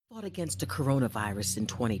fought against the coronavirus in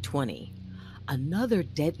 2020, another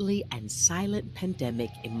deadly and silent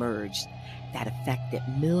pandemic emerged that affected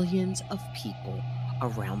millions of people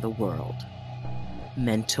around the world: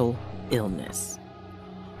 mental illness.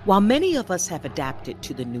 While many of us have adapted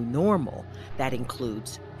to the new normal that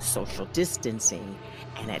includes social distancing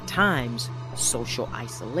and at times social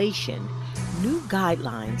isolation, new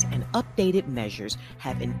guidelines and updated measures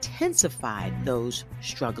have intensified those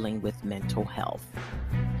struggling with mental health.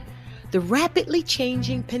 The rapidly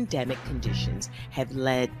changing pandemic conditions have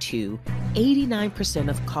led to 89%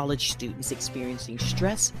 of college students experiencing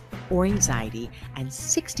stress or anxiety, and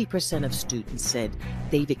 60% of students said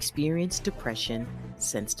they've experienced depression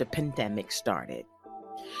since the pandemic started.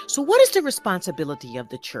 So, what is the responsibility of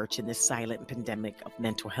the church in this silent pandemic of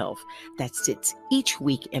mental health that sits each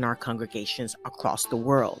week in our congregations across the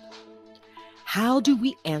world? How do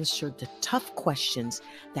we answer the tough questions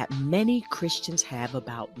that many Christians have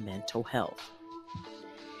about mental health?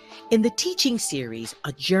 In the teaching series,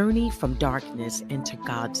 A Journey from Darkness into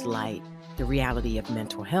God's Light, the Reality of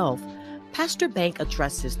Mental Health, Pastor Bank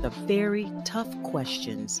addresses the very tough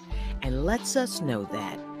questions and lets us know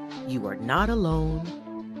that you are not alone,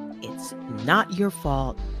 it's not your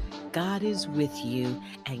fault, God is with you,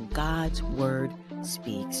 and God's word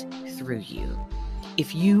speaks through you.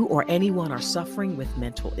 If you or anyone are suffering with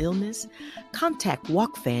mental illness, contact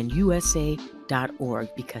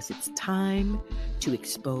walkfanusa.org because it's time to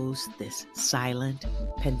expose this silent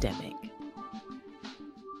pandemic.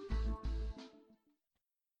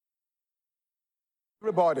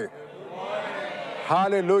 Everybody.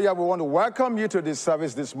 Hallelujah. We want to welcome you to this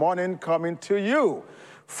service this morning, coming to you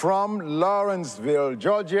from Lawrenceville,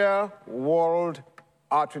 Georgia, World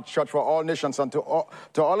Outreach Church for All Nations. And to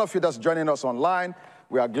all of you that's joining us online,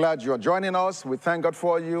 we are glad you're joining us. We thank God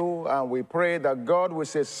for you, and we pray that God will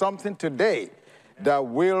say something today that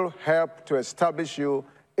will help to establish you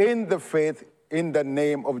in the faith in the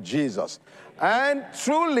name of Jesus. And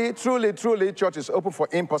truly, church is open for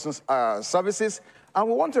in-person services. And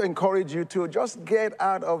we want to encourage you to just get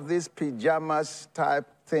out of this pajamas type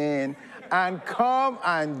thing and come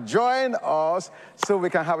and join us so we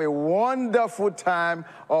can have a wonderful time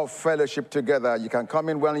of fellowship together. You can come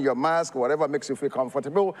in wearing your mask, whatever makes you feel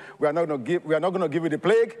comfortable. We are not going to give you the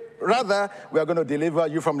plague. Rather, we are going to deliver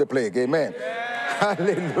you from the plague. Amen. Yeah.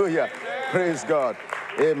 Hallelujah. Yeah. Praise God.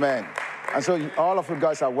 Amen. And so all of you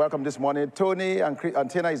guys are welcome this morning. Tony and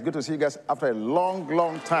Tina, it's good to see you guys after a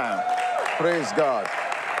long time. Praise God.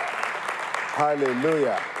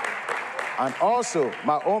 Hallelujah. And also,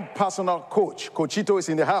 my own personal coach, Coachito, is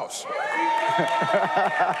in the house.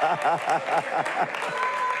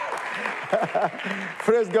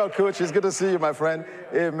 Praise God, Coach. It's good to see you, my friend.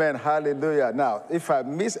 Amen. Hallelujah. Now, if I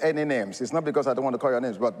miss any names, it's not because I don't want to call your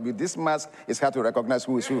names, but with this mask, it's hard to recognize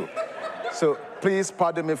who is who. So please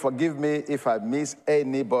pardon me, forgive me if I miss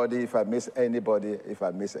anybody, And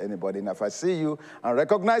if I see you and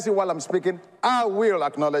recognize you while I'm speaking, I will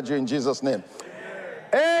acknowledge you in Jesus' name.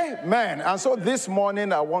 Amen. And so this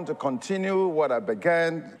morning, I want to continue what I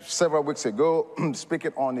began several weeks ago,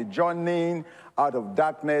 speaking on a journey out of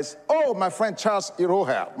darkness. Oh, my friend Charles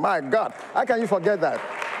Iroha. My God, how can you forget that?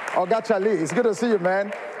 Oga Charlie, it's good to see you,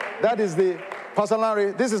 man. That is the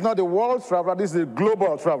personality. This is not the world traveler, this is the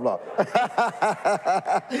global traveler.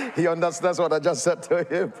 He understands what I just said to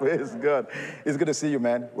him. Praise God. It's good to see you,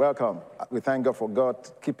 man. Welcome. We thank God for God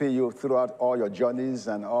keeping you throughout all your journeys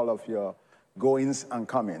and all of your goings and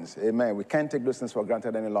comings. Amen. We can't take those things for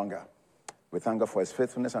granted any longer. We thank God for his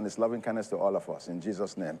faithfulness and his loving kindness to all of us. In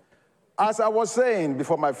Jesus' name. As I was saying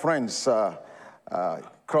before my friends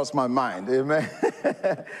crossed my mind, amen.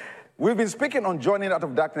 We've been speaking on joining out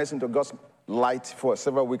of darkness into God's light for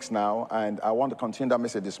several weeks now, and I want to continue that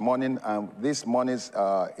message this morning. And this morning's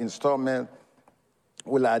installment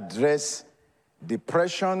will address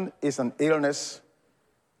depression is an illness,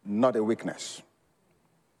 not a weakness.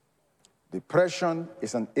 Depression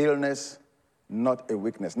is an illness, not a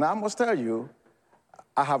weakness. Now, I must tell you,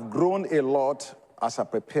 I have grown a lot as I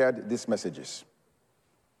prepared these messages.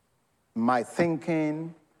 My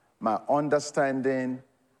thinking, my understanding,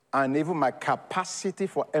 and even my capacity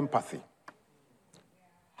for empathy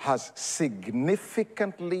has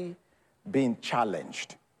significantly been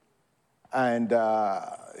challenged. And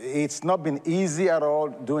it's not been easy at all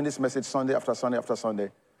doing this message Sunday after Sunday after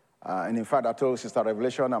Sunday. And in fact, I told Sister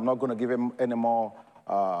Revelation, I'm not going to give him any more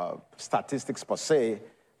statistics per se,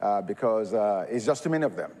 because it's just too many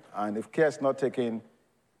of them. And if care is not taken,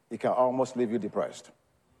 it can almost leave you depressed.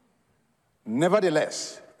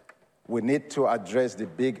 Nevertheless, we need to address the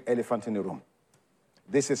big elephant in the room.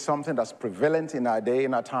 This is something that's prevalent in our day,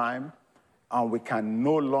 in our time, and we can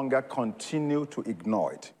no longer continue to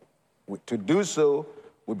ignore it. To do so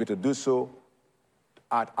would be to do so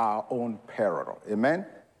at our own peril. Amen?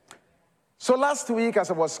 So last week, as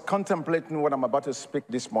I was contemplating what I'm about to speak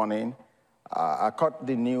this morning, I caught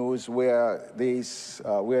the news where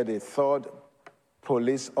the third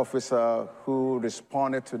police officer who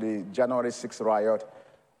responded to the January 6th riot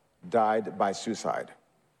died by suicide.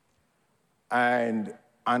 And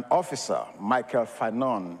an officer, Michael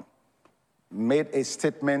Fanon, made a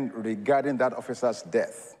statement regarding that officer's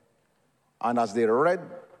death. And as they read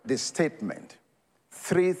the statement,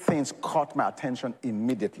 three things caught my attention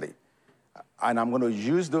immediately. And I'm going to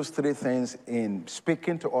use those three things in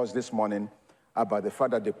speaking to us this morning about the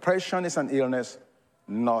fact that depression is an illness,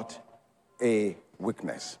 not a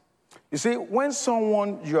weakness. You see, when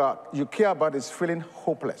someone you care about is feeling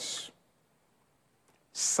hopeless,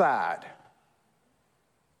 sad,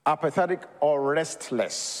 apathetic, or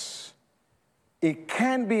restless, it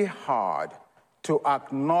can be hard to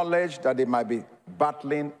acknowledge that they might be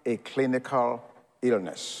battling a clinical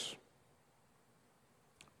illness.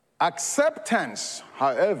 Acceptance,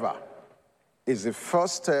 however, is the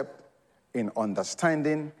first step in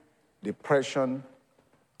understanding depression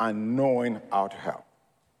and knowing how to help.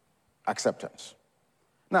 Acceptance.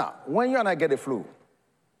 Now, when you and I get a flu,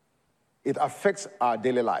 it affects our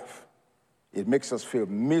daily life. It makes us feel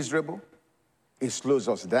miserable. It slows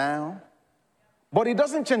us down. But it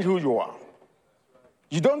doesn't change who you are.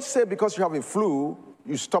 You don't say because you have a flu,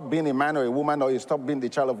 you stop being a man or a woman, or you stop being the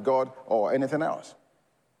child of God or anything else.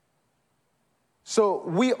 So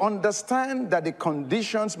we understand that the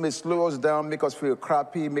conditions may slow us down, make us feel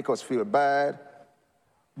crappy, make us feel bad.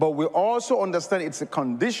 But we also understand it's a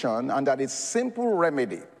condition and that it's simple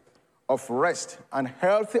remedy of rest and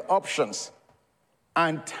healthy options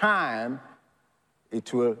and time,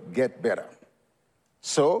 it will get better.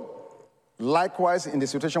 So, likewise, in the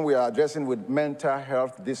situation we are addressing with mental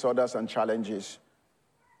health disorders and challenges,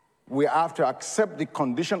 we have to accept the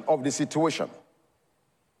condition of the situation,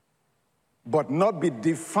 but not be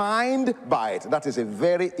defined by it. That is a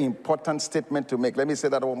very important statement to make. Let me say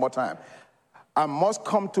that one more time. I must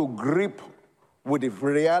come to grip with the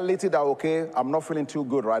reality that, okay, I'm not feeling too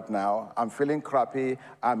good right now. I'm feeling crappy.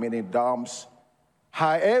 I'm in the dumps.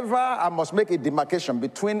 However, I must make a demarcation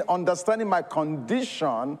between understanding my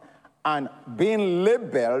condition and being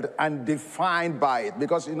labeled and defined by it.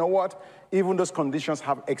 Because you know what? Even those conditions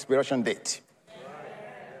have expiration date.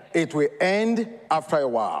 It will end after a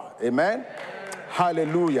while. Amen?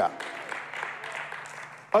 Hallelujah.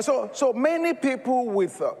 So many people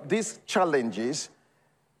with these challenges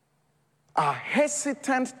are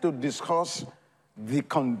hesitant to discuss the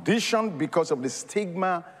condition because of the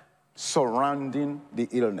stigma surrounding the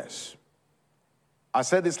illness. I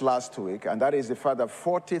said this last week, and that is the fact that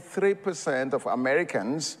 43% of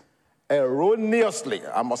Americans erroneously,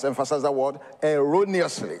 I must emphasize that word,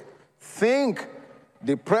 erroneously, think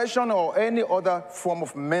depression or any other form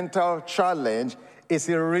of mental challenge is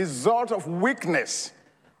a result of weakness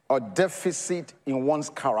or deficit in one's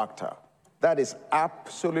character. That is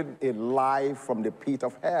absolutely a lie from the pit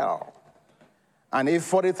of hell. And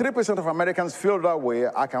if 43% of Americans feel that way,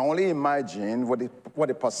 I can only imagine what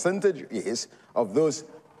the percentage is of those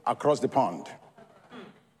across the pond.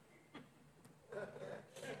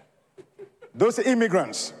 Those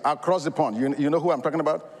immigrants across the pond, you know who I'm talking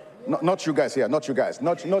about? Not you guys here, not you guys.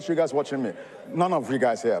 Not you guys watching me. None of you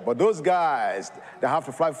guys here. But those guys, they have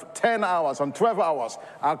to fly for 10 hours and 12 hours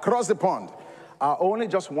across the pond. I only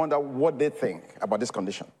just wonder what they think about this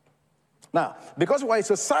condition. Now, because we're a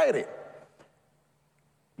society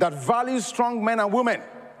that values strong men and women,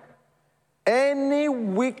 any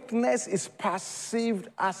weakness is perceived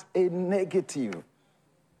as a negative,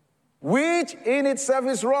 which in itself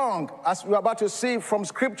is wrong, as we're about to see from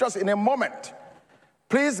scriptures in a moment.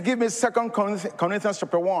 Please give me 2 Corinthians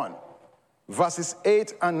chapter 1, verses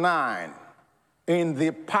 8 and 9 in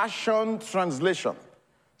the Passion Translation.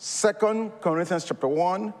 2 Corinthians chapter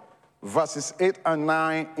 1, verses 8 and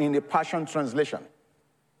 9 in the Passion Translation.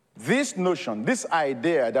 This notion, this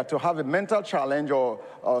idea that to have a mental challenge or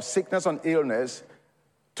sickness or illness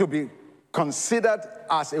to be considered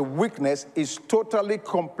as a weakness is totally,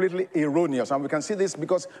 completely erroneous. And we can see this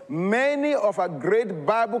because many of our great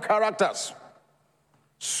Bible characters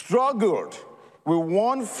struggled with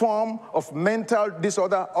one form of mental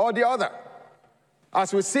disorder or the other.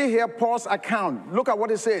 As we see here, Paul's account, look at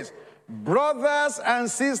what it says. Brothers and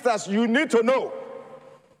sisters, you need to know.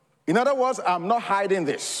 In other words, I'm not hiding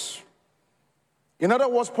this. In other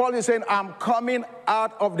words, Paul is saying, I'm coming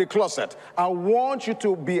out of the closet. I want you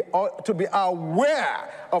to be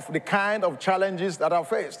aware of the kind of challenges that are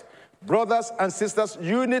faced. Brothers and sisters,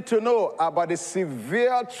 you need to know about the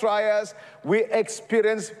severe trials we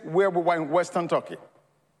experienced where we were in Western Turkey.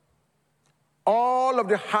 All of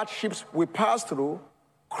the hardships we passed through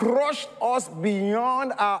crushed us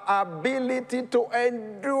beyond our ability to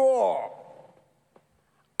endure.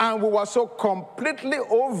 And we were so completely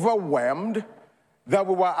overwhelmed that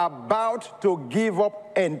we were about to give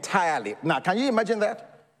up entirely. Now, can you imagine that?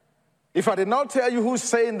 If I did not tell you who's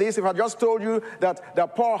saying this, if I just told you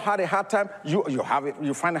that Paul had a hard time,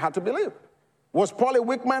 you find it hard to believe. Was Paul a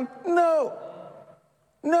weak man? No.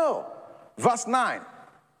 No. Verse 9.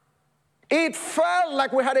 It felt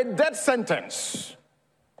like we had a death sentence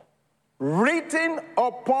written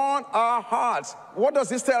upon our hearts. What does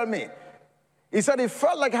this tell me? He said he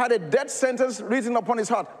felt like he had a death sentence written upon his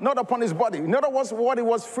heart, not upon his body. In other words, what he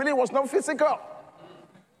was feeling was not physical.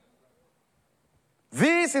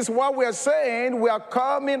 This is what we are saying. We are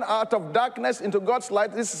coming out of darkness into God's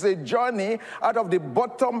light. This is a journey out of the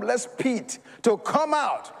bottomless pit to come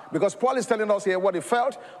out. Because Paul is telling us here what he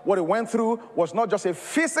felt, what he went through was not just a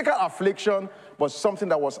physical affliction, but something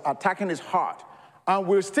that was attacking his heart. And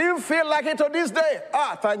we still feel like it to this day.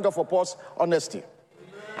 Thank God for Paul's honesty.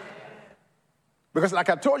 Because like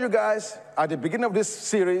I told you guys at the beginning of this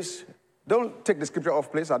series, don't take the scripture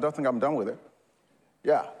off, please. I don't think I'm done with it.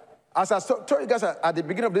 Yeah. As I told you guys at the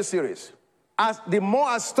beginning of this series, the more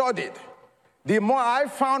I studied, the more I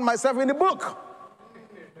found myself in the book.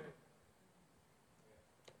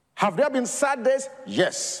 Have there been sad days?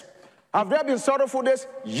 Yes. Have there been sorrowful days?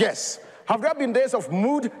 Yes. Have there been days of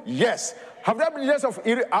mood? Yes. Have there been days of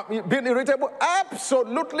being irritable?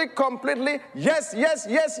 Absolutely, completely. Yes, yes,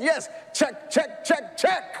 yes, yes. Check, check, check,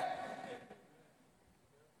 check.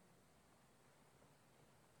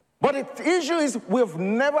 But the issue is we've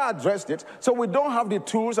never addressed it, so we don't have the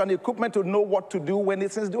tools and equipment to know what to do when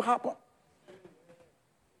these things do happen.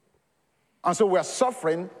 And so we're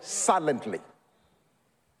suffering silently.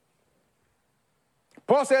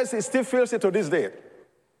 Paul says he still feels it to this day,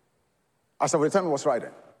 as of the time he was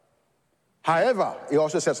writing. However, he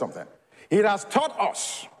also said something. It has taught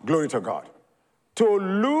us, glory to God, to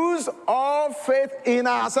lose all faith in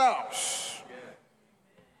ourselves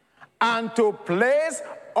and to place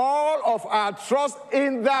all of our trust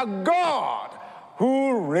in the God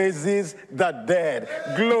who raises the dead.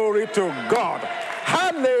 Glory to God.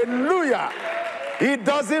 Hallelujah. It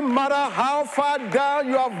doesn't matter how far down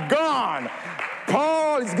you have gone.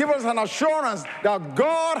 Paul is giving us an assurance that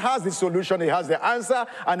God has the solution, he has the answer,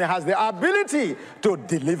 and he has the ability to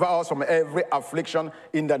deliver us from every affliction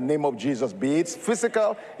in the name of Jesus, be it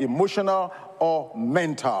physical, emotional, or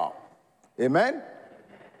mental. Amen?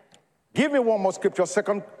 Give me one more scripture,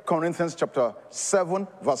 2 Corinthians chapter 7,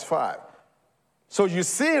 verse 5. So you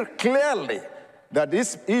see clearly that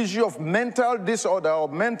this issue of mental disorder or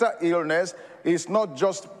mental illness is not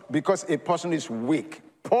just because a person is weak.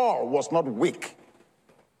 Paul was not weak.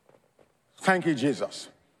 Thank you, Jesus.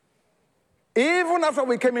 Even after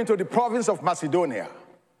we came into the province of Macedonia,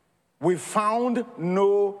 we found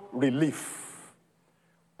no relief.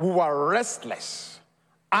 We were restless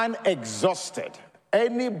and exhausted.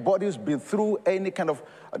 Anybody who's been through any kind of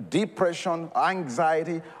depression,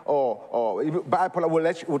 anxiety, or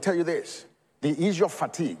bipolar will tell you this. The issue of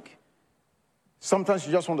fatigue. Sometimes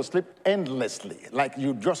you just want to sleep endlessly. Like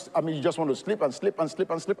you just want to sleep and sleep and sleep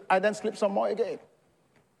and sleep, and then sleep some more again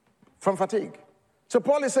from fatigue. So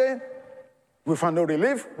Paul is saying, we found no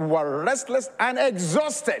relief, we were restless and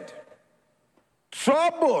exhausted.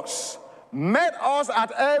 Troubles met us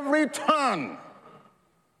at every turn.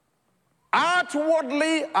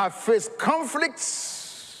 Outwardly, I faced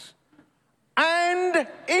conflicts, and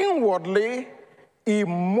inwardly,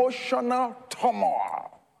 emotional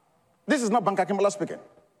turmoil. This is not Banka Kimberla speaking.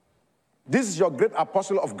 This is your great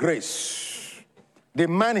apostle of grace, the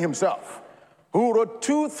man himself, who wrote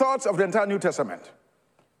 2/3 of the entire New Testament.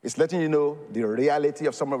 It's letting you know the reality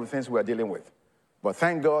of some of the things we are dealing with. But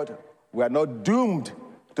thank God, we are not doomed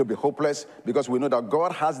to be hopeless because we know that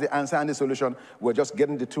God has the answer and the solution. We're just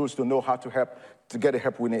getting the tools to know how to help, to get the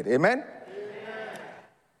help we need. Amen?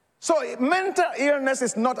 So mental illness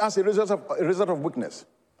is not as a result of weakness.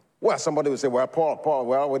 Well, somebody will say, well, Paul,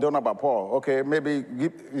 well, we don't know about Paul. Okay, maybe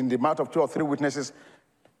in the mouth of 2 or 3 witnesses,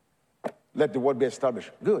 let the word be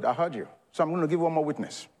established. Good, I heard you. So I'm going to give one more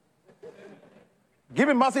witness. Give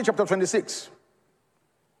me Matthew chapter 26.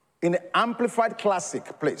 In the Amplified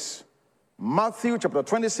Classic, please. Matthew chapter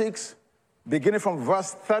 26, beginning from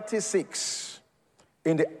verse 36.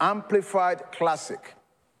 In the Amplified Classic.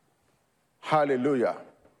 Hallelujah.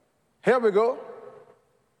 Here we go.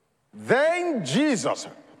 Then Jesus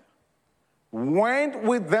went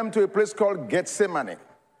with them to a place called Gethsemane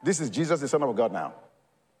This is Jesus, the Son of God now.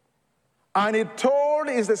 And he told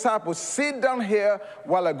his disciples, sit down here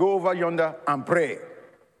while I go over yonder and pray.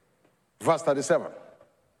 Verse 37.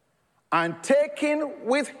 And taking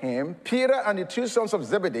with him Peter and the two sons of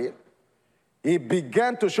Zebedee, he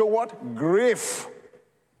began to show what? Grief.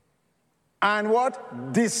 And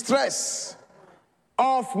what? Distress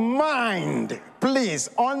of mind. Please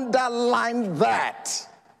underline that.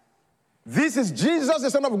 This is Jesus, the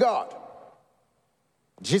Son of God.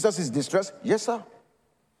 Jesus is distressed? Yes, sir.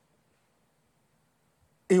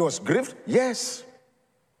 He was grieved? Yes.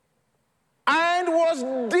 And was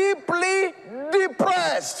deeply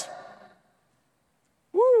depressed.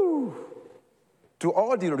 Woo! To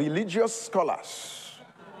all the religious scholars.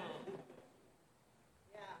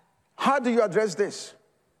 How do you address this?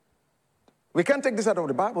 We can't take this out of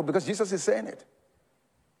the Bible because Jesus is saying it.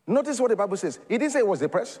 Notice what the Bible says. He didn't say he was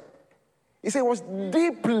depressed. He said he was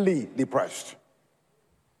deeply depressed.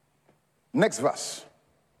 Next verse.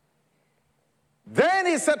 Then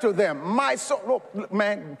he said to them, my soul, look,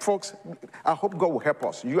 man, folks, I hope God will help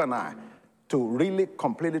us, you and I, to really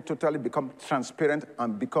completely, totally become transparent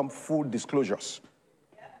and become full disclosures.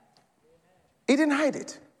 He didn't hide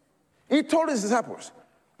it. He told his disciples,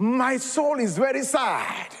 my soul is very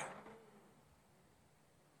sad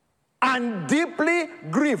and deeply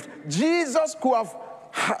grieved. Jesus could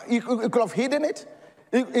have hidden it.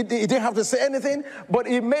 He didn't have to say anything, but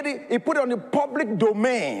he put it on the public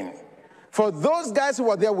domain for those guys who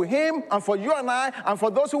were there with him, and for you and I, and for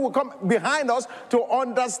those who will come behind us to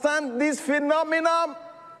understand this phenomenon.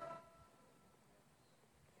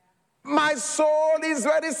 My soul is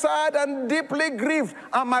very sad and deeply grieved.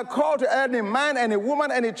 And my call to any man, any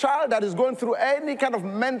woman, any child that is going through any kind of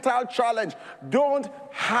mental challenge, don't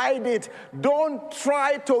hide it. Don't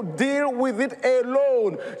try to deal with it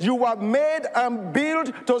alone. You were made and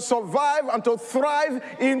built to survive and to thrive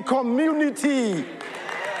in community.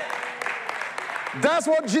 That's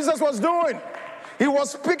what Jesus was doing. He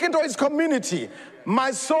was speaking to his community.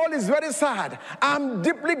 My soul is very sad. I'm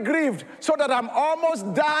deeply grieved so that I'm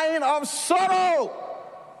almost dying of sorrow.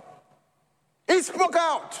 He spoke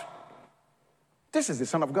out. This is the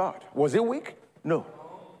Son of God. Was he weak? No.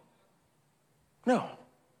 No.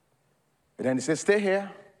 And then he said, stay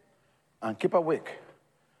here and keep awake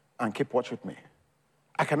and keep watch with me.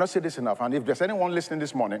 I cannot say this enough. And if there's anyone listening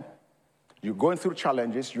this morning, you're going through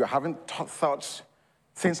challenges, you're having thoughts,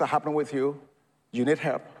 things are happening with you, you need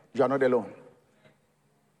help, you are not alone.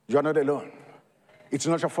 You are not alone. It's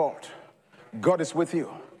not your fault. God is with you,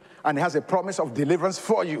 and he has a promise of deliverance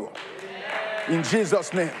for you. In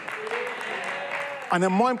Jesus' name. And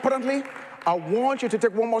then more importantly, I want you to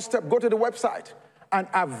take one more step. Go to the website and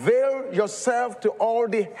avail yourself to all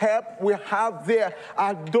the help we have there.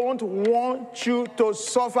 I don't want you to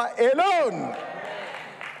suffer alone.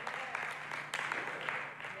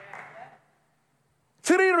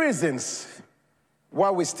 3 reasons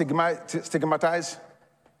why we stigmatize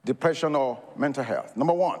depression or mental health.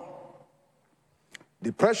 Number 1,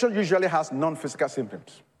 depression usually has non-physical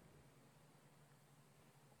symptoms.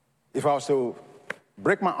 If I was to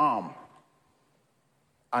break my arm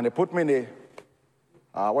and they put me in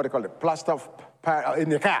a plaster of in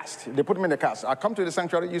the cast, they put me in the cast. I come to the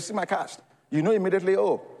sanctuary, you see my cast. You know immediately,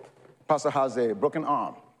 oh, pastor has a broken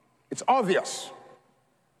arm. It's obvious.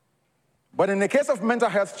 But in the case of mental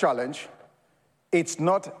health challenge, it's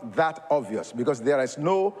not that obvious because there is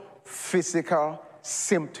no physical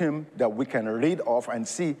symptom that we can read off and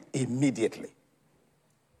see immediately.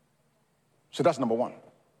 So that's number 1.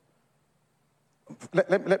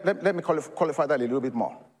 Let me qualify that a little bit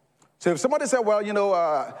more. So if somebody said, well, you know,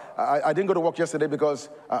 I didn't go to work yesterday because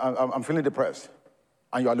I'm feeling depressed,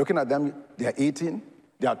 and you are looking at them, they are eating,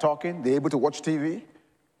 they are talking, they're able to watch TV,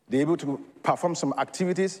 they're able to perform some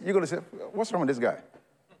activities, you're going to say, what's wrong with this guy?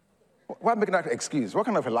 Why making that excuse? What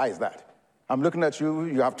kind of a lie is that? I'm looking at you,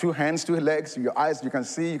 you have 2 hands, 2 legs, your eyes, you can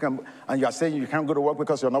see, and you are saying you can't go to work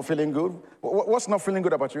because you're not feeling good? What's not feeling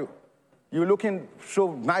good about you? You're looking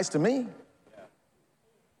so nice to me.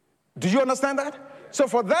 Do you understand that? So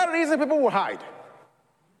for that reason, people will hide.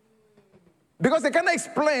 Because they cannot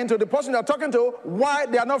explain to the person they're talking to why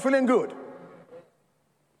they are not feeling good.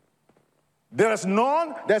 There's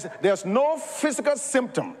no physical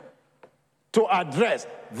symptom to address.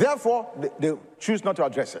 Therefore, they choose not to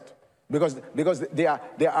address it. Because they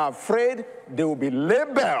are afraid they will be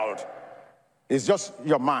labeled. It's just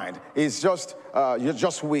your mind. It's just, you're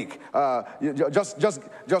just weak.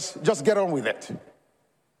 Just get on with it.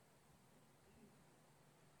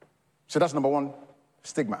 So that's number 1,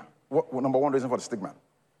 stigma. Number 1 reason for the stigma.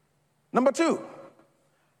 Number 2,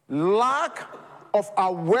 lack of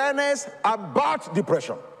awareness about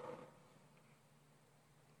depression.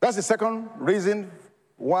 That's the second reason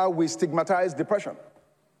why we stigmatize depression.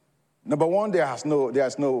 Number one, there's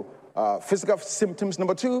no physical symptoms.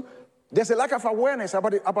 Number two, there's a lack of awareness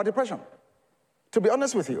about depression. To be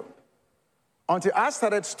honest with you, until I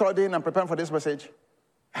started studying and preparing for this message,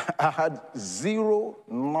 I had zero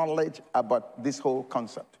knowledge about this whole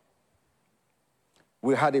concept.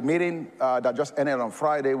 We had a meeting that just ended on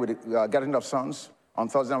Friday with the Gathering of Sons on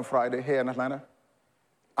Thursday and Friday here in Atlanta.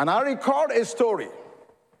 And I recalled a story.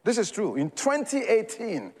 This is true. In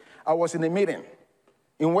 2018, I was in a meeting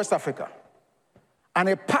in West Africa. And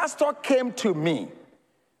a pastor came to me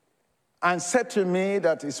and said to me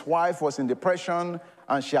that his wife was in depression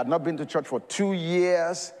and she had not been to church for 2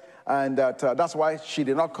 years, and that's why she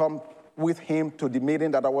did not come with him to the meeting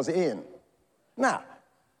that I was in. Now,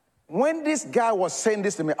 when this guy was saying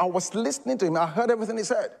this to me, I was listening to him. I heard everything he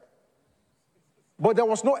said. But there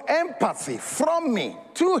was no empathy from me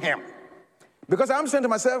to him. Because I'm saying to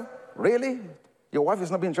myself, really? Your wife has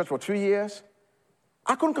not been in church for 2 years?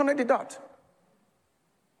 I couldn't connect the dot.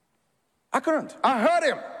 I couldn't. I heard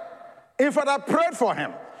him. In fact, I prayed for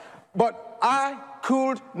him. But I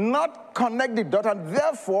could not connect the dot, and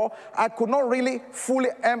therefore, I could not really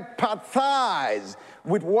fully empathize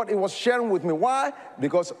with what he was sharing with me. Why?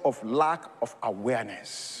 Because of lack of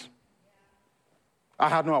awareness. I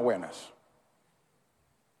had no awareness.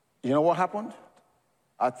 You know what happened?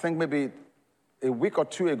 I think maybe a week or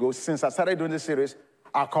two ago, since I started doing this series,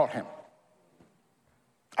 I called him.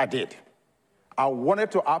 I did. I wanted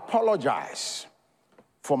to apologize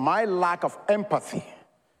for my lack of empathy,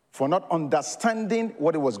 for not understanding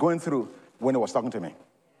what he was going through when he was talking to me.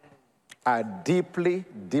 I deeply,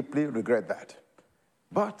 deeply regret that.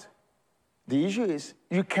 But the issue is,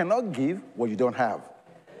 you cannot give what you don't have.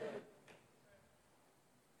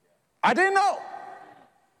 I didn't know.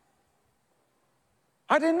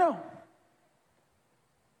 I didn't know.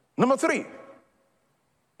 Number three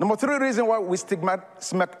reason why we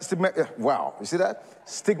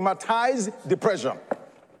stigmatize depression.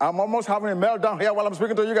 I'm almost having a meltdown here while I'm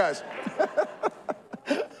speaking to you guys.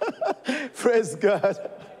 Praise God.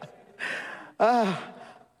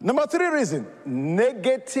 Number three reason,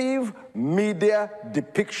 negative media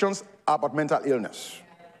depictions about mental illness.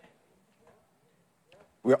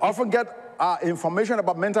 We often get our information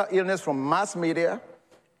about mental illness from mass media,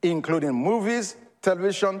 including movies,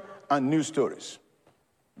 television, and news stories.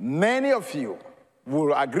 Many of you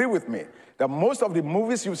will agree with me that most of the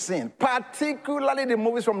movies you've seen, particularly the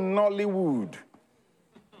movies from Nollywood,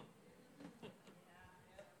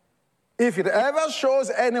 if it ever shows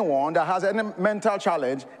anyone that has any mental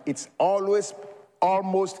challenge, it's always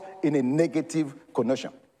almost in a negative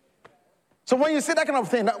connotation. So when you see that kind of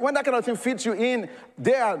thing, when that kind of thing fits you in,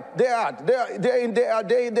 day out,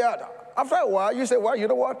 after a while, you say, well, you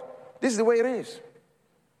know what? This is the way it is.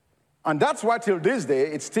 And that's why till this day,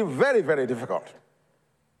 it's still very, very difficult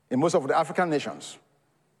in most of the African nations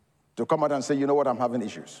to come out and say, you know what, I'm having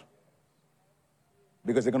issues.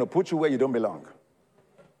 Because they're going to put you where you don't belong.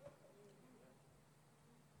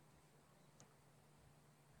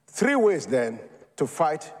 Three ways, then, to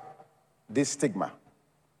fight this stigma.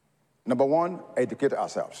 Number one, educate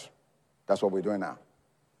ourselves. That's what we're doing now.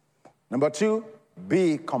 Number two,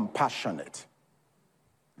 be compassionate.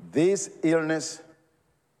 This illness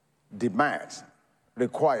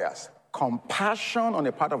requires compassion on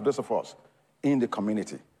the part of those of us in the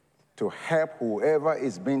community to help whoever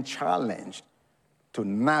is being challenged to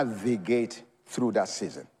navigate through that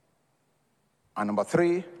season. And number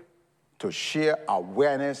three, to share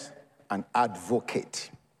awareness and advocate.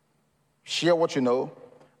 Share what you know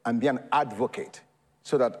and be an advocate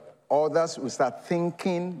so that others will start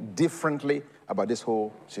thinking differently about this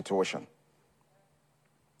whole situation.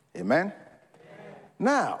 Amen?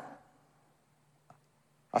 Now,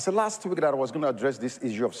 I said last week that I was going to address this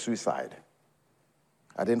issue of suicide.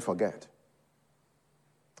 I didn't forget.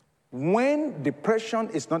 When depression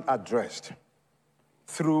is not addressed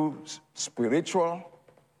through spiritual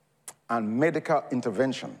and medical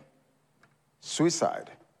intervention,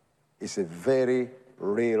 suicide is a very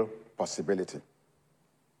real possibility.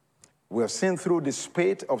 We have seen through the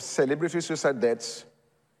spate of celebrity suicide deaths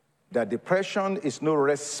that depression is no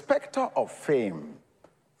respecter of fame,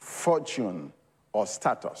 fortune, or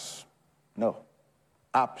status. No,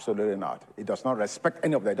 absolutely not. It does not respect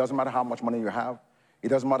any of that. It doesn't matter how much money you have. It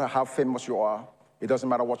doesn't matter how famous you are. It doesn't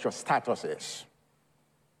matter what your status is.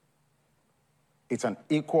 It's an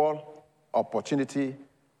equal opportunity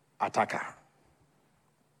attacker.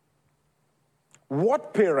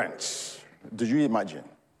 What parents do you imagine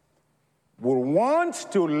will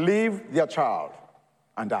want to leave their child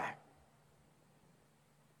and die?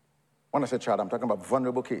 When I say child, I'm talking about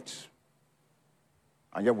vulnerable kids.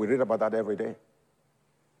 And yet we read about that every day.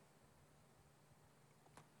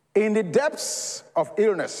 In the depths of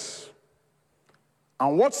illness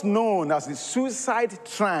and what's known as the suicide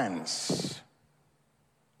trance,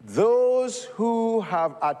 those who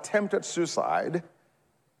have attempted suicide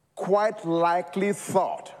quite likely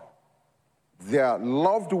thought their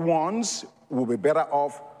loved ones will be better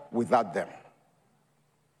off without them.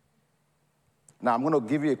 Now, I'm going to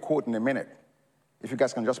give you a quote in a minute. If you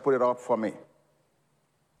guys can just put it up for me.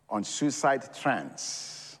 On suicide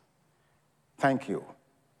trance. Thank you.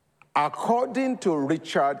 According to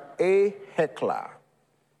Richard A. Heckler,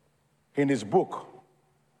 in his book,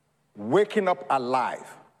 Waking Up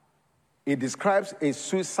Alive, he describes a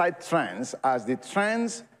suicide trance as the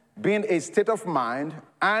trance being a state of mind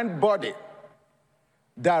and body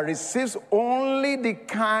that receives only the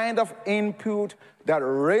kind of input that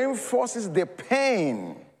reinforces the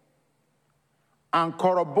pain and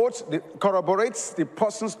corroborates the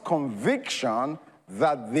person's conviction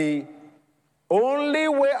that the only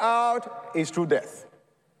way out is through death.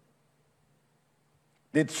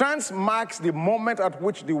 The trance marks the moment at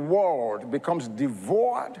which the world becomes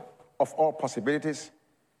devoid of all possibilities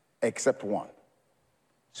except one: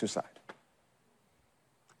 suicide.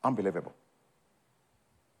 Unbelievable.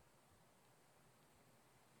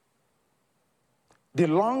 The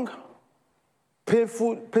long,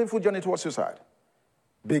 painful journey towards suicide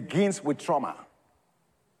begins with trauma.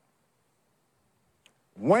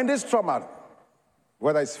 When this trauma,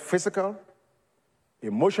 whether it's physical,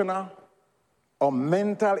 emotional, or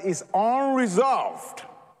mental, is unresolved,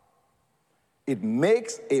 it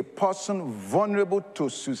makes a person vulnerable to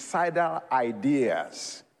suicidal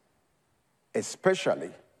ideas,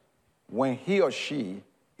 especially when he or she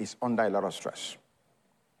is under a lot of stress.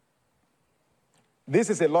 This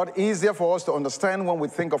is a lot easier for us to understand when we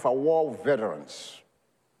think of our war veterans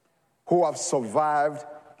who have survived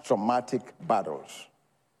traumatic battles.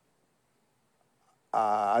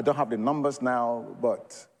 I don't have the numbers now,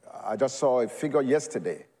 but I just saw a figure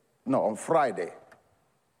on Friday,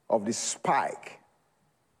 of the spike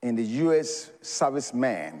in the U.S. service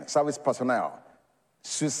personnel,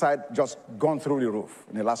 suicide just gone through the roof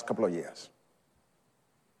in the last couple of years.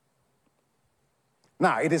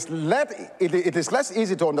 Now, it is less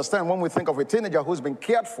easy to understand when we think of a teenager who's been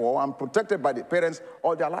cared for and protected by the parents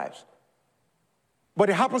all their lives. But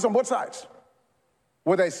it happens on both sides.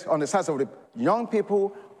 Whether it's on the sides of the young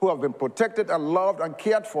people who have been protected and loved and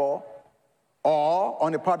cared for, or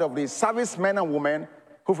on the part of the servicemen and women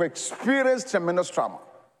who've experienced tremendous trauma.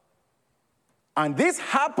 And this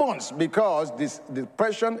happens because this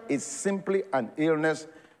depression is simply an illness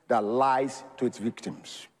that lies to its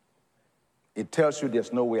victims. It tells you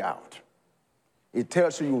there's no way out. It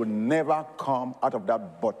tells you you will never come out of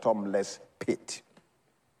that bottomless pit.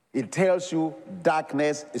 It tells you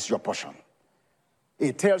darkness is your portion.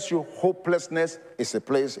 It tells you hopelessness is a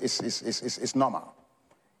place, is normal.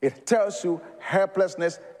 It tells you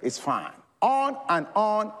helplessness is fine. On and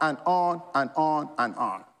on and on and on and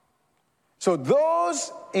on. So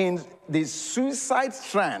those in the suicide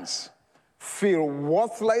trance feel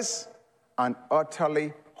worthless and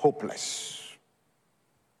utterly hopeless.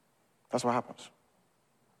 That's what happens.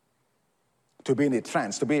 To be in a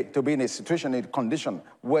trance, to be in a situation, in a condition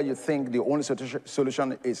where you think the only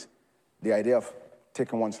solution is the idea of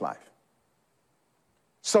taking one's life.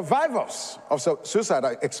 Survivors of suicide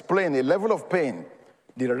explain a level of pain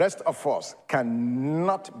the rest of us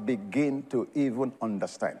cannot begin to even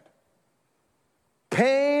understand.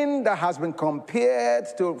 Pain that has been compared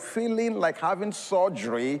to feeling like having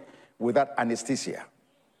surgery without anesthesia.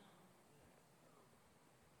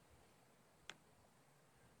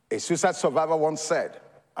 A suicide survivor once said,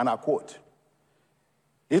 and I quote,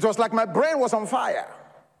 "It was like my brain was on fire.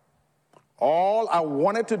 All I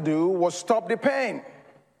wanted to do was stop the pain.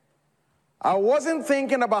 I wasn't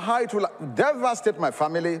thinking about how it will devastate my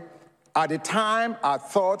family. At the time, I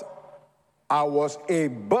thought I was a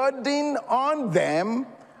burden on them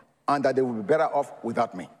and that they would be better off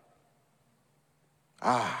without me."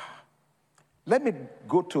 Let me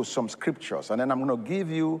go to some scriptures, and then I'm going to give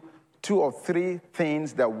you 2 or 3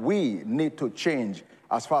 things that we need to change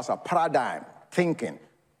as far as our paradigm thinking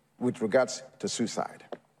with regards to suicide.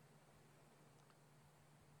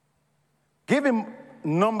 Give him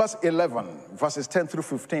Numbers 11, verses 10 through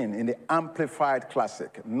 15 in the Amplified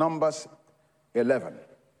Classic. Numbers 11,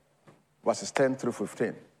 verses 10 through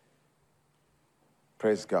 15.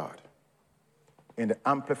 Praise God. In the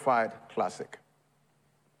Amplified Classic.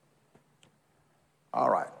 All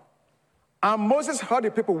right. And Moses heard the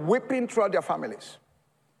people weeping throughout their families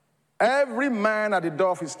every man at the door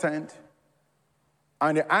of his tent.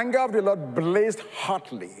 And the anger of the Lord blazed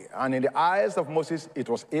hotly, and in the eyes of Moses it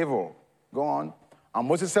was evil. Go on. And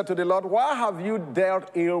Moses said to the Lord, why have you dealt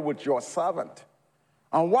ill with your servant?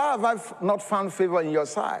 And why have I not found favor in your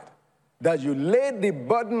sight, that you laid the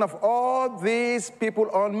burden of all these people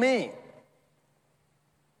on me?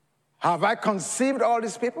 Have I conceived all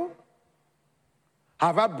these people?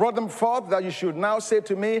 Have I brought them forth that you should now say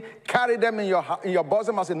to me, carry them in your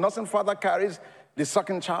bosom as a nursing father carries the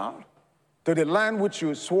sucking child, to the land which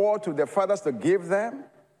you swore to their fathers to give them?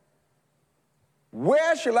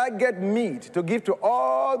 Where shall I get meat to give to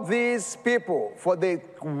all these people? For they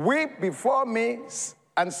weep before me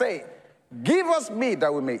and say, give us meat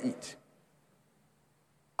that we may eat.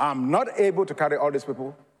 I'm not able to carry all these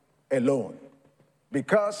people alone,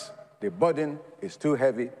 because the burden is too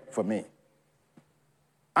heavy for me.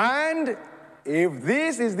 And if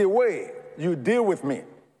this is the way you deal with me,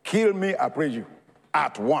 kill me, I pray you,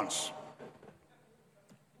 at once.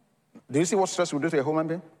 Do you see what stress will do to a human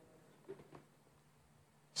being?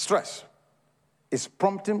 Stress is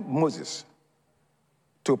prompting Moses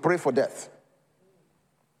to pray for death.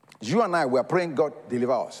 You and I were praying, God,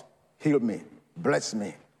 deliver us, heal me, bless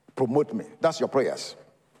me, promote me. That's your prayers,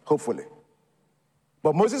 hopefully.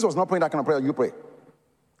 But Moses was not praying that kind of prayer you pray.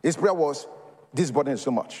 His prayer was, this burden is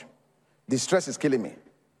too much. The stress is killing me.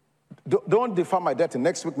 Don't defer my death in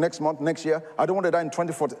next week, next month, next year. I don't want to die in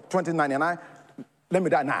 2099. Let me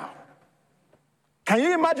die now. Can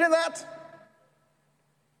you imagine that?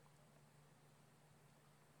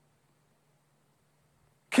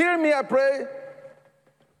 Kill me, I pray,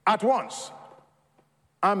 at once,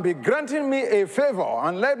 and be granting me a favor,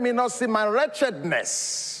 and let me not see my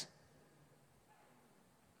wretchedness.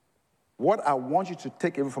 What I want you to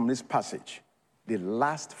take away from this passage, the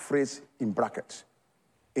last phrase in brackets,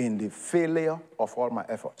 in the failure of all my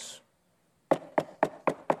efforts.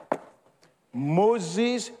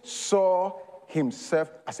 Moses saw himself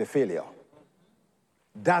as a failure.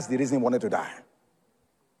 That's the reason he wanted to die.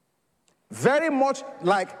 Very much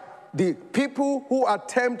like the people who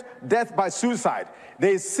attempt death by suicide.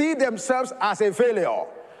 They see themselves as a failure.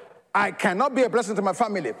 I cannot be a blessing to my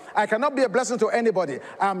family. I cannot be a blessing to anybody.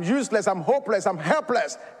 I'm useless, I'm hopeless, I'm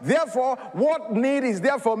helpless. Therefore, what need is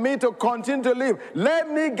there for me to continue to live? Let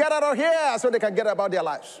me get out of here so they can get about their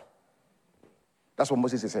lives. That's what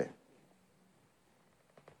Moses is saying.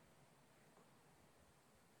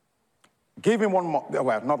 Give me one more.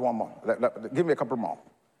 Well, not one more. Give me a couple more.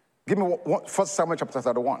 Give me 1 Samuel chapter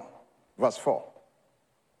 31, verse 4.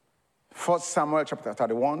 1 Samuel chapter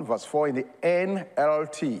 31, verse 4 in the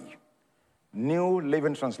NLT, New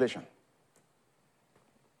Living Translation.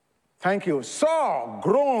 Thank you. Saul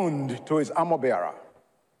groaned to his armor bearer.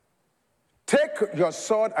 Take your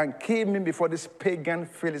sword and kill me before these pagan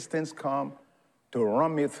Philistines come to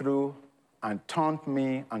run me through and taunt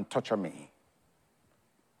me and torture me.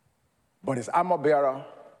 But his armor bearer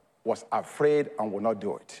was afraid and would not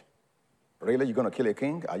do it. Really, you're going to kill a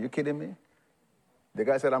king? Are you kidding me? The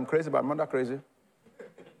guy said, I'm crazy, but I'm not that crazy.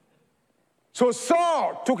 So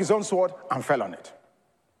Saul took his own sword and fell on it.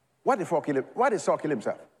 Why did Saul kill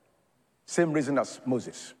himself? Same reason as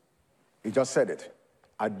Moses. He just said it.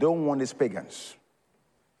 I don't want these pagans.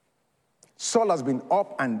 Saul has been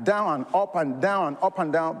up and down and up and down and up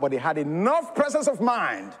and down, but he had enough presence of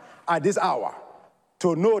mind at this hour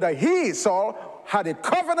to know that he, Saul, had a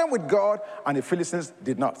covenant with God and the Philistines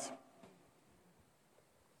did not.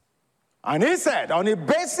 And he said, on the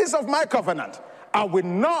basis of my covenant, I will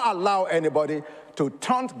not allow anybody to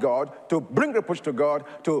taunt God, to bring reproach to God,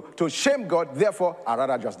 to shame God. Therefore, I'd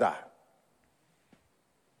rather just die.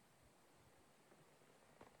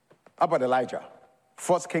 How about Elijah?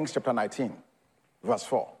 1 Kings chapter 19, verse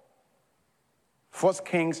 4. 1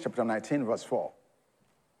 Kings chapter 19, verse 4.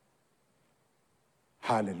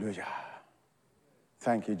 Hallelujah.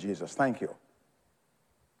 Thank you, Jesus. Thank you.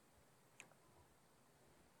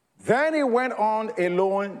 Then he went on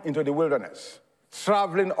alone into the wilderness,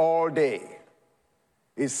 traveling all day.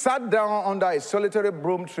 He sat down under a solitary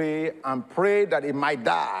broom tree and prayed that he might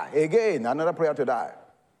die. Again, another prayer to die.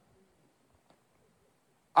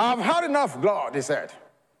 I've had enough, Lord, he said.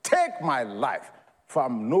 Take my life, for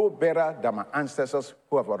I'm no better than my ancestors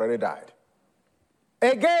who have already died.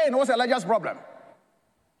 Again, what's Elijah's problem?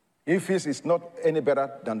 If he is not any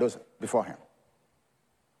better than those before him.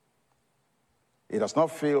 He does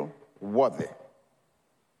not feel worthy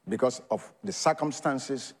because of the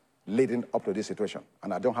circumstances leading up to this situation.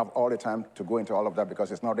 And I don't have all the time to go into all of that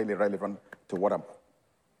because it's not really relevant to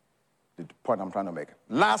the point I'm trying to make.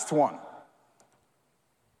 Last one.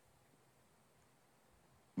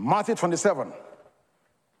 Matthew 27,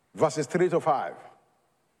 verses 3 to 5.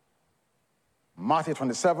 Matthew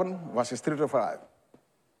 27, verses 3 to 5.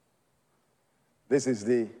 This is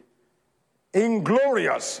the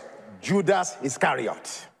inglorious Judas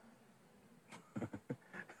Iscariot.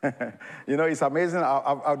 You know, it's amazing. We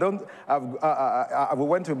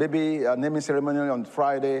went to baby naming ceremony on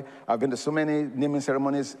Friday. I've been to so many naming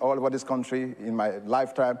ceremonies all over this country in my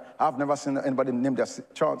lifetime. I've never seen anybody name their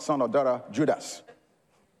son or daughter Judas.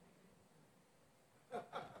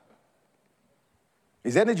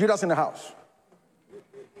 Is there any Judas in the house?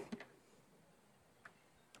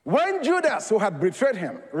 When Judas, who had betrayed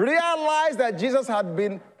him, realized that Jesus had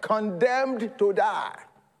been condemned to die,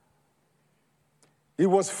 he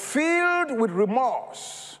was filled with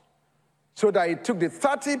remorse, so that he took the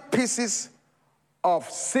 30 pieces of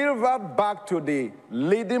silver back to the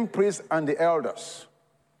leading priests and the elders.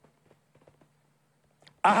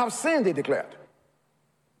 I have sinned, he declared,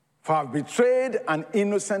 for I have betrayed an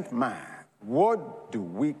innocent man. What do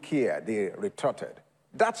we care? They retorted.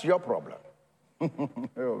 That's your problem.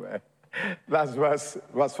 Oh, man. That's verse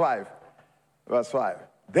 5. Verse 5.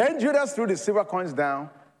 Then Judas threw the silver coins down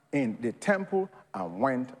in the temple and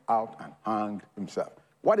went out and hanged himself.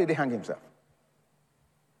 Why did he hang himself?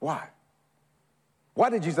 Why? Why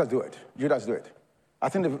did Jesus do it? Judas do it? I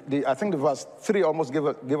think the verse 3 almost gave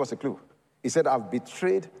us a clue. He said, I've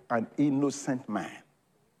betrayed an innocent man.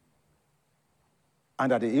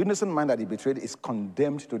 And that the innocent man that he betrayed is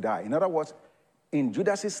condemned to die. In other words, in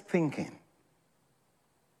Judas's thinking,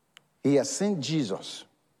 he has seen Jesus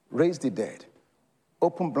raise the dead,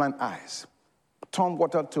 open blind eyes, turn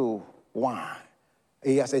water to wine.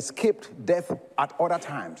 He has escaped death at other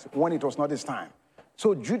times when it was not his time.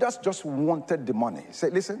 So Judas just wanted the money. He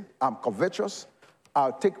said, listen, I'm covetous.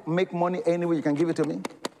 I'll make money any way you can give it to me.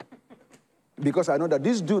 Because I know that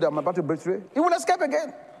this dude I'm about to betray, he will escape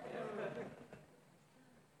again.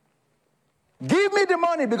 Give me the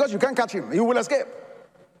money because you can't catch him. He will escape.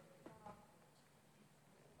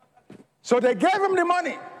 So they gave him the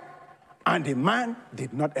money, and the man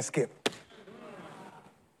did not escape.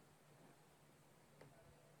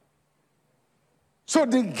 So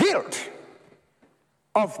the guilt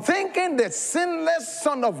of thinking the sinless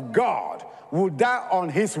Son of God would die on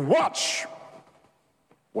his watch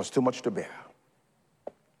was too much to bear.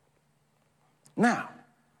 Now,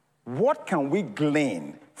 what can we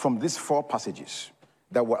glean from these 4 passages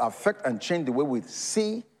that will affect and change the way we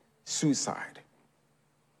see suicide?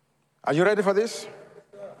 Are you ready for this?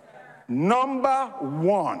 Number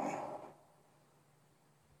 1,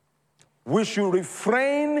 we should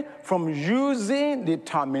refrain from using the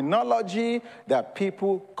terminology that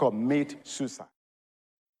people commit suicide.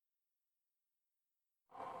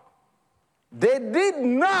 They did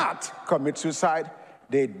not commit suicide,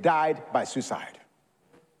 they died by suicide.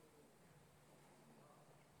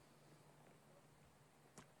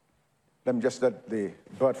 Let me just let the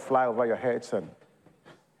bird fly over your heads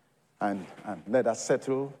and let that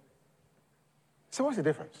settle. So what's the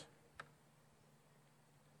difference?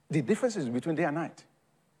 The difference is between day and night.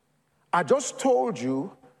 I just told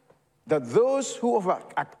you that those who have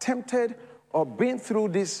attempted or been through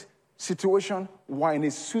this situation were in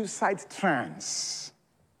a suicide trance.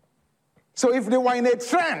 So if they were in a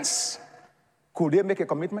trance, could they make a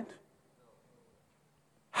commitment?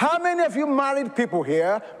 How many of you married people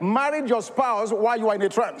here married your spouse while you were in a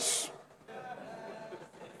trance?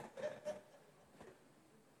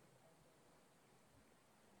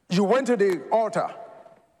 You went to the altar.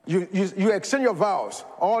 You exchange your vows.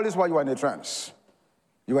 All this while you were in a trance.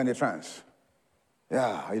 You were in a trance.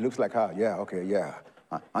 Yeah, it looks like her. Yeah, okay, yeah.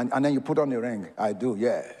 And then you put on the ring. I do,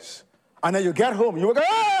 yes. And then you get home. You go,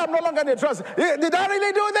 oh, I'm no longer in a trance. Did I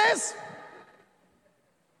really do this?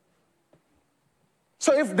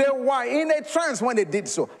 So if they were in a trance when they did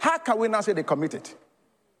so, how can we now say they committed?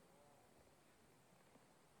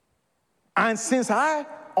 And since I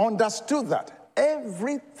understood that,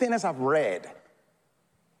 everything else I've read,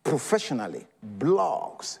 professionally,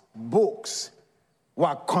 blogs, books,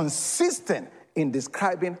 were consistent in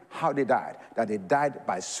describing how they died, that they died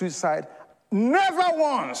by suicide. Never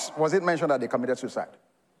once was it mentioned that they committed suicide.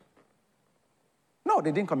 No,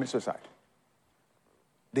 they didn't commit suicide.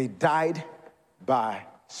 They died by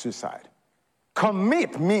suicide.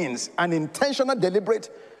 Commit means an intentional, deliberate,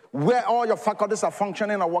 where all your faculties are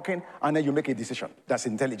functioning and working, and then you make a decision that's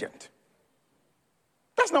intelligent.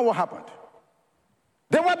 That's not what happened.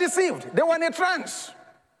 They were deceived. They were in a trance.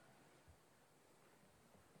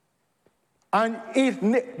 And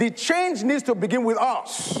the change needs to begin with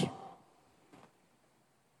us.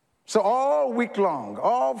 So all week long,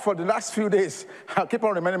 all for the last few days, I keep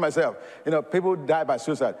on reminding myself, people die by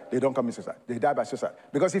suicide. They don't commit suicide. They die by suicide.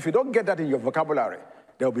 Because if you don't get that in your vocabulary,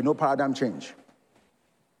 there will be no paradigm change.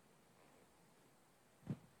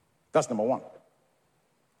 That's number one.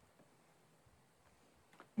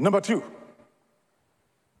 Number two,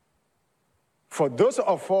 for those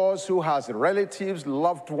of us who has relatives,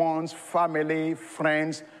 loved ones, family,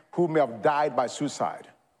 friends who may have died by suicide,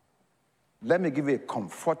 let me give you a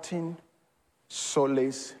comforting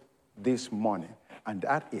solace this morning, and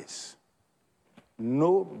that is,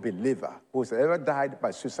 no believer who has ever died by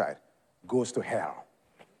suicide goes to hell.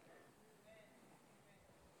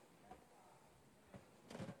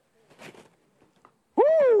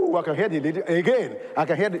 Woo! I can hear I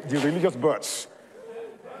can hear the religious birds.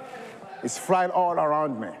 It's flying all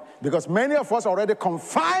around me. Because many of us already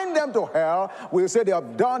confine them to hell. We say they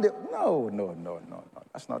have done it. No.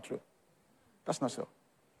 That's not true. That's not so.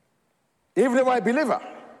 If they were a believer,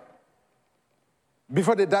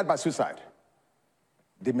 before they died by suicide,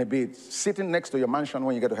 they may be sitting next to your mansion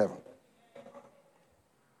when you get to heaven.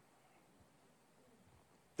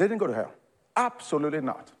 They didn't go to hell. Absolutely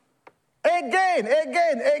not. Again.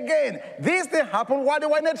 This thing happened while they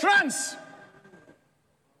were in a trance.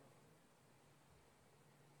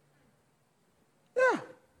 Yeah.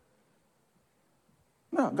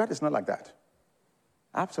 No, God is not like that.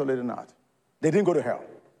 Absolutely not. They didn't go to hell.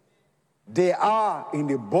 They are in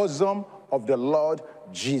the bosom of the Lord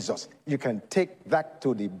Jesus. You can take that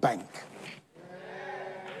to the bank.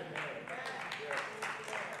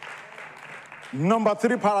 Number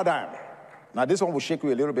 3 paradigm. Now this one will shake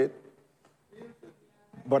you a little bit,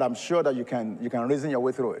 but I'm sure that you can reason your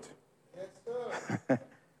way through it. Yes, sir.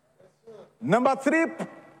 Number 3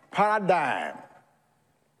 paradigm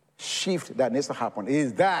shift that needs to happen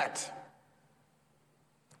is that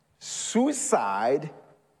suicide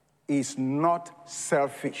is not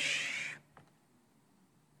selfish.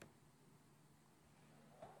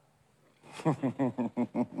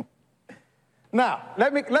 Now,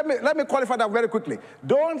 let me qualify that very quickly.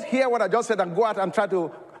 Don't hear what I just said and go out and try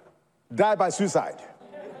to die by suicide.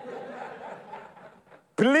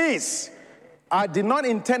 Please, I did not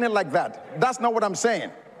intend it like that. That's not what I'm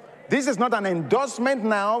saying. This is not an endorsement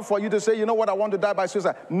now for you to say, you know what, I want to die by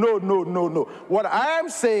suicide. No. What I am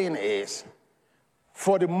saying is,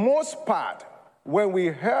 for the most part, when we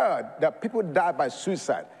heard that people die by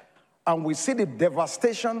suicide, and we see the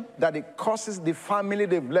devastation that it causes the family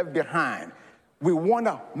they've left behind, we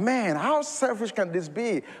wonder, man, how selfish can this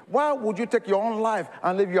be? Why would you take your own life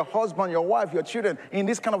and leave your husband, your wife, your children in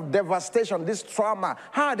this kind of devastation, this trauma?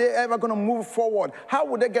 How are they ever going to move forward? How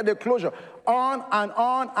would they get their closure? On and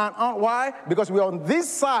on and on. Why? Because we're on this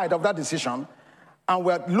side of that decision, and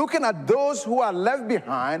we're looking at those who are left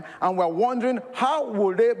behind, and we're wondering, how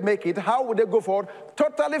will they make it? How will they go forward?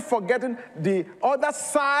 Totally forgetting the other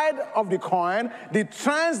side of the coin, the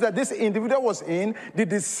trance that this individual was in, the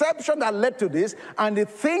deception that led to this, and the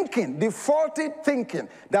thinking, the faulty thinking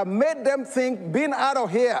that made them think being out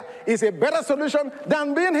of here is a better solution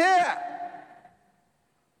than being here.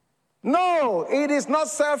 No, it is not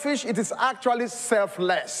selfish. It is actually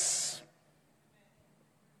selfless.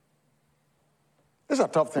 These are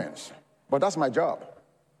tough things, but that's my job.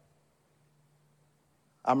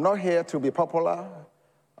 I'm not here to be popular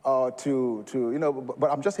or but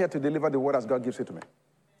I'm just here to deliver the word as God gives it to me.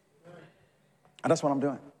 And that's what I'm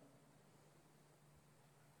doing.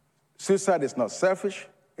 Suicide is not selfish,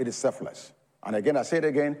 it is selfless. And again, I say it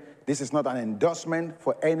again, this is not an endorsement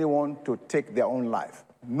for anyone to take their own life.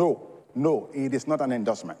 No, it is not an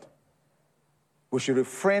endorsement. We should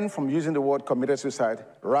refrain from using the word committed suicide.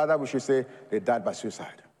 Rather, we should say they died by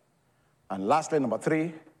suicide. And lastly, number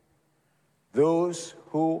 3, those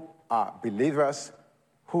who are believers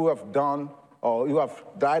who have done or who have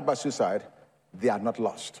died by suicide, they are not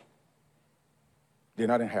lost. They're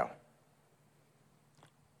not in hell.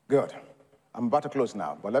 Good. I'm about to close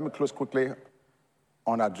now, but let me close quickly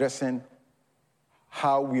on addressing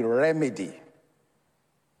how we remedy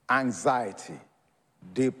anxiety,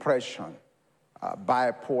 depression,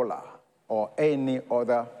 bipolar, or any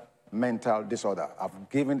other mental disorder. I've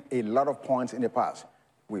given a lot of points in the past.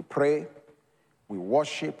 We pray, we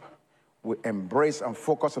worship, we embrace and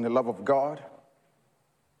focus on the love of God.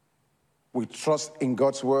 We trust in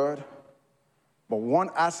God's word. But one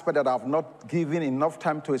aspect that I've not given enough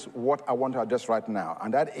time to is what I want to address right now,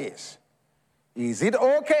 and that is it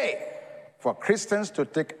okay for Christians to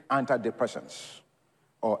take antidepressants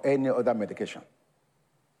or any other medication?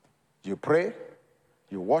 You pray,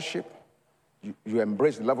 you worship, you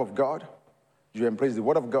embrace the love of God, you embrace the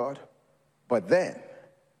word of God, but then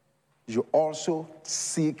you also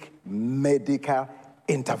seek medical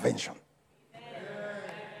intervention.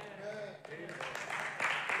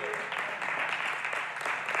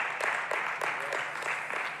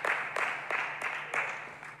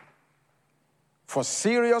 For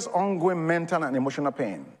serious ongoing mental and emotional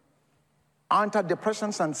pain,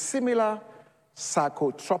 antidepressants and similar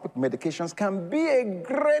psychotropic medications can be a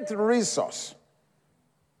great resource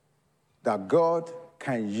that God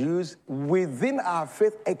can use within our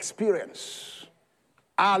faith experience,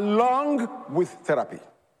 along with therapy.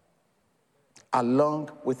 Along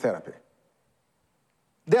with therapy.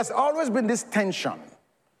 There's always been this tension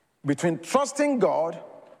between trusting God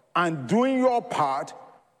and doing your part,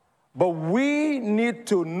 but we need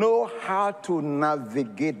to know how to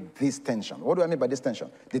navigate this tension. What do I mean by this tension?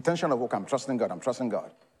 The tension of, okay, I'm trusting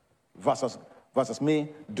God, versus me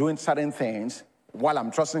doing certain things while I'm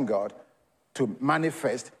trusting God to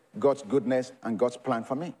manifest God's goodness and God's plan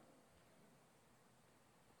for me.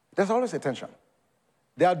 There's always a tension.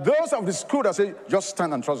 There are those of the school that say, just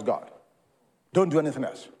stand and trust God. Don't do anything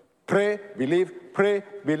else. Pray, believe, pray,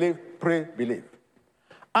 believe, pray, believe.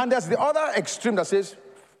 And there's the other extreme that says,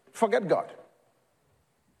 forget God.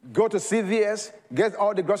 Go to CVS, get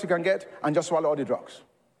all the drugs you can get, and just swallow all the drugs.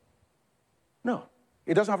 No,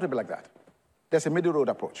 it doesn't have to be like that. There's a middle road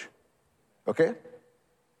approach, okay?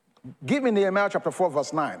 Give me Nehemiah chapter 4,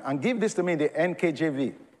 verse 9, and give this to me in the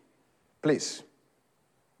NKJV, please.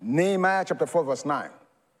 Nehemiah chapter 4, verse 9.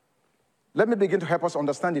 Let me begin to help us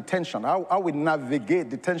understand the tension, how we navigate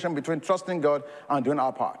the tension between trusting God and doing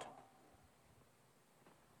our part.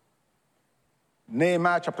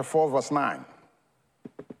 Nehemiah chapter 4, verse 9.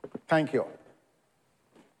 Thank you.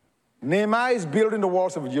 Nehemiah is building the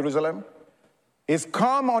walls of Jerusalem. He's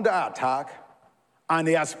come under attack, and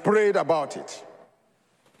he has prayed about it.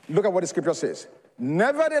 Look at what the scripture says.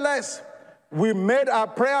 Nevertheless, we made our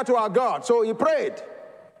prayer to our God. So he prayed.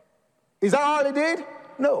 Is that all he did?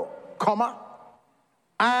 No. Comma.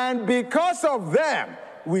 And because of them,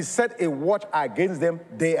 we set a watch against them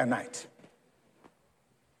day and night.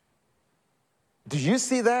 Do you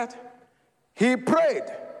see that? He prayed,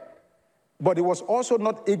 but he was also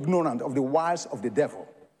not ignorant of the wiles of the devil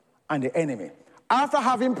and the enemy. After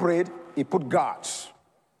having prayed, he put guards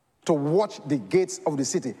to watch the gates of the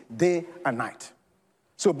city day and night.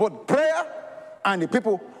 So both prayer and the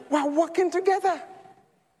people were working together.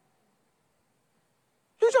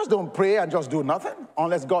 You just don't pray and just do nothing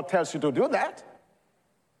unless God tells you to do that.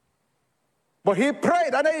 But he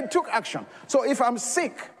prayed and then he took action. So if I'm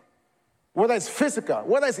sick, whether it's physical,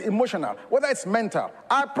 whether it's emotional, whether it's mental,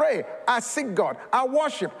 I pray, I seek God, I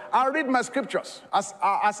worship, I read my scriptures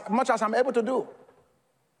as much as I'm able to do.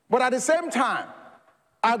 But at the same time,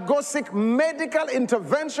 I go seek medical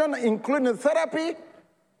intervention, including therapy,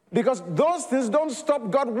 because those things don't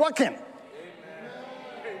stop God working.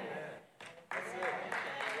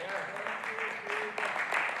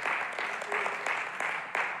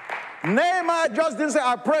 Nehemiah just didn't say,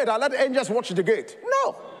 I prayed, I let the angels watch the gate.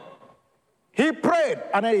 No. He prayed,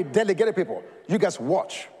 and then he delegated people. You guys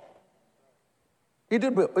watch. He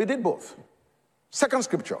did both. Second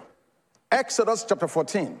scripture, Exodus chapter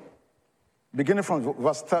 14, beginning from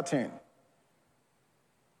verse 13.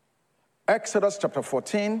 Exodus chapter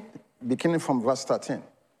 14, beginning from verse 13.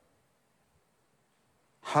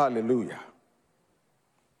 Hallelujah.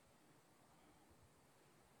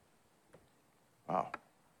 Wow.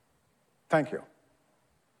 Thank you.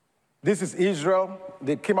 This is Israel.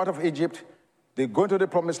 They came out of Egypt. They go into the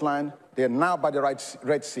promised land. They are now by the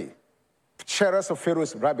Red Sea. Chariots of Pharaoh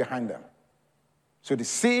is right behind them. So the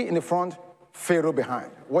sea in the front, Pharaoh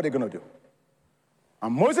behind. What are they going to do?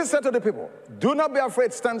 And Moses said to the people, do not be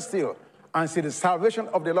afraid, stand still, and see the salvation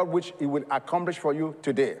of the Lord, which he will accomplish for you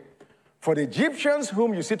today. For the Egyptians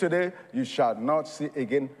whom you see today, you shall not see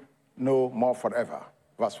again no more forever.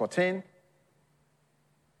 Verse 14.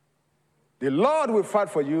 The Lord will fight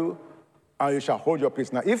for you, and you shall hold your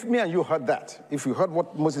peace. Now, if me and you heard that, if you heard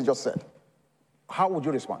what Moses just said, how would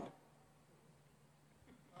you respond?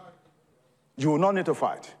 You will not need to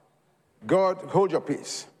fight. God, hold your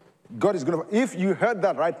peace. God is going to, if you heard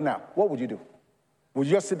that right now, what would you do? Would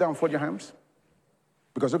you just sit down and fold your hands?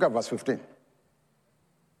 Because look at verse 15.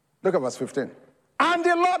 Look at verse 15. And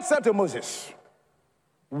the Lord said to Moses,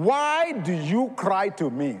 why do you cry to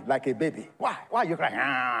me like a baby? Why? Why are you crying?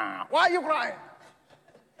 Why are you crying?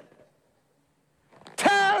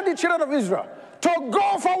 Tell the children of Israel to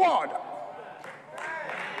go forward.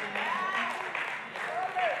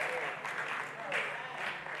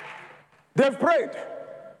 They've prayed.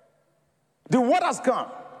 The word has come.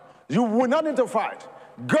 You will not need to fight.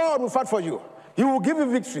 God will fight for you. He will give you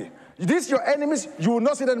victory. These your enemies, you will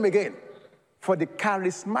not see them again. For the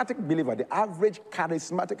charismatic believer, the average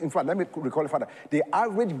charismatic, in fact, let me recall it further, the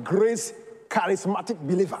average grace charismatic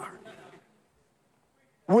believer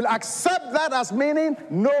will accept that as meaning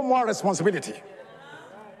no more responsibility.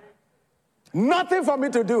 Nothing for me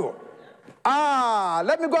to do.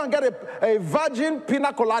 Let me go and get a virgin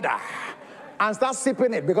pina colada and start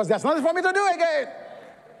sipping it because there's nothing for me to do again.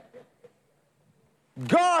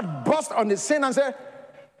 God burst on the scene and said,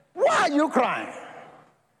 why are you crying?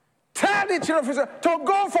 Tell the children of Israel to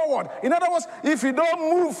go forward. In other words, if you don't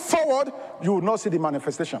move forward, you will not see the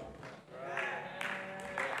manifestation.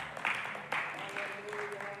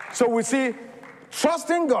 So we see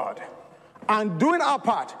trusting God and doing our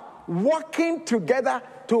part, working together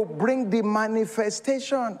to bring the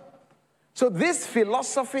manifestation. So this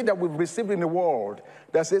philosophy that we've received in the world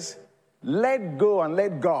that says, let go and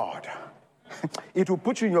let God, it will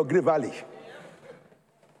put you in your grave valley.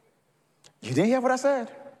 You didn't hear what I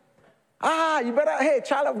said? You better, hey,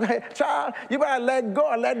 child, you better let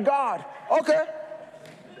go and let God. Okay.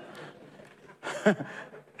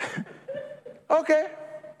 Okay.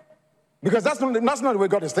 Because that's not the way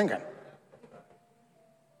God is thinking.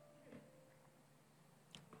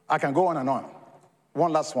 I can go on and on.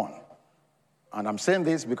 One last one. And I'm saying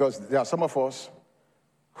this because there are some of us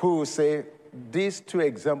who say these two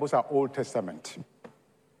examples are Old Testament.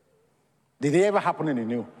 Did they ever happen in the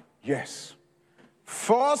New? Yes.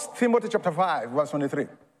 1 Timothy chapter 5, verse 23.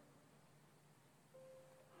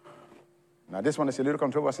 Now this one is a little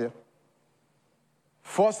controversial.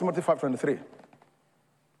 1 Timothy 5:23.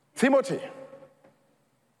 Timothy,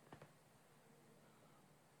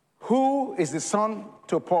 who is the son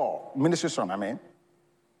to Paul, ministry son,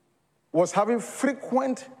 was having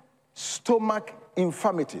frequent stomach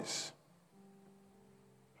infirmities.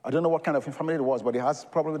 I don't know what kind of infirmity it was, but he has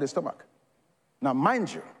problem with the stomach. Now,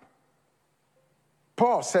 mind you,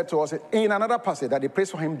 Paul said to us in another passage that he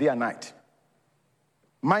prays for him day and night.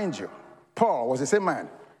 Mind you, Paul was the same man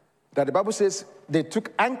that the Bible says they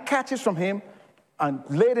took handkerchiefs from him and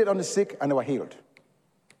laid it on the sick and they were healed.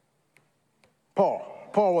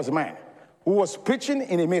 Paul was a man who was preaching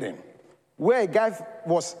in a meeting where a guy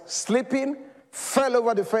was sleeping, fell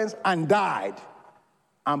over the fence and died.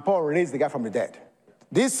 And Paul raised the guy from the dead.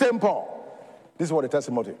 This same Paul, this is what he tells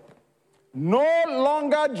Timothy. No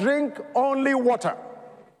longer drink only water,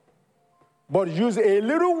 but use a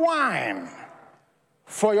little wine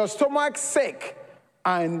for your stomach's sake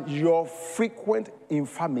and your frequent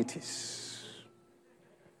infirmities.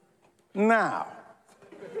 Now,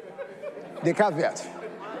 the caveat.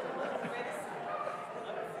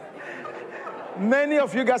 Many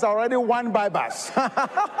of you guys are already wine bibers.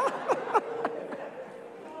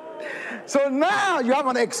 So now you have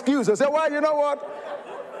an excuse. You say, well, you know what?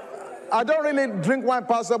 I don't really drink wine,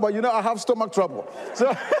 Pastor, but I have stomach trouble.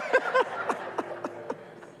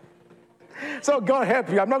 So God help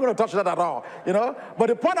you. I'm not going to touch that at all, But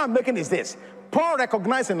the point I'm making is this. Paul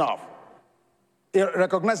recognized enough. He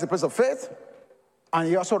recognized the place of faith, and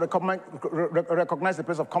he also recognized the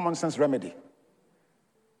place of common sense remedy.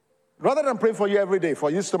 Rather than praying for you every day, for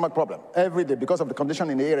your stomach problem, every day, because of the condition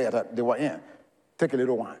in the area that they were in, take a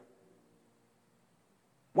little wine.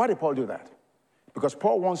 Why did Paul do that? Because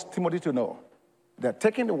Paul wants Timothy to know that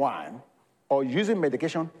taking the wine or using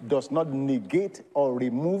medication does not negate or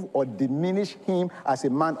remove or diminish him as a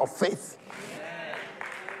man of faith.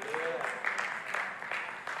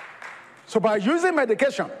 So by using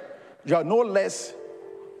medication, you are no less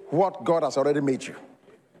what God has already made you.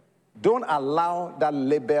 Don't allow that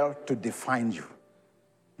label to define you.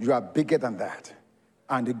 You are bigger than that.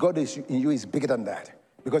 And the God in you is bigger than that.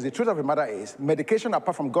 Because the truth of the matter is, medication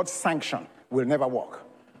apart from God's sanction will never work.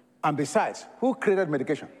 And besides, who created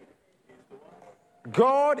medication?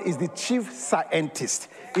 God is the chief scientist.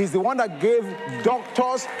 He's the one that gave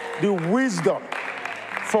doctors the wisdom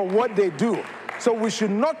for what they do. So we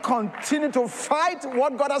should not continue to fight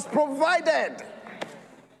what God has provided.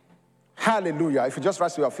 Hallelujah. If you just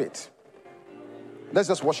rise to your feet, let's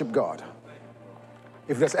just worship God.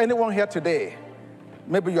 If there's anyone here today,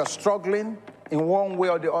 maybe you're struggling in one way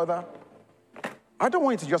or the other, I don't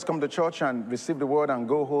want you to just come to church and receive the word and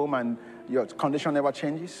go home and your condition never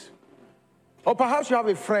changes. Or perhaps you have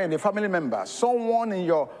a friend, a family member, someone in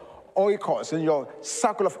your oikos, in your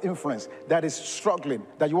circle of influence that is struggling,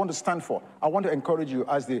 that you want to stand for. I want to encourage you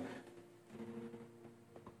as the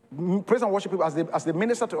praise and worship people, as they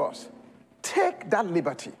minister to us. Take that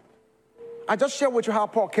liberty. I just share with you how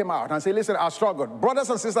Paul came out and said, listen, I struggled. Brothers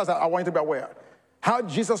and sisters, I want you to be aware. How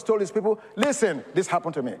Jesus told his people, listen, this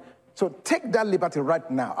happened to me. So take that liberty right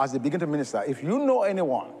now as they begin to minister. If you know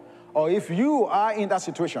anyone or if you are in that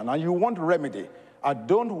situation and you want remedy, I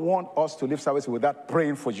don't want us to leave service without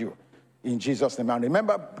praying for you. In Jesus' name. And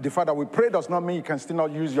remember, the fact that we pray does not mean you can still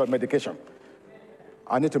not use your medication.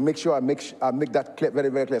 I need to make sure I make that clear, very,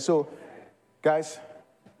 very clear. So, guys,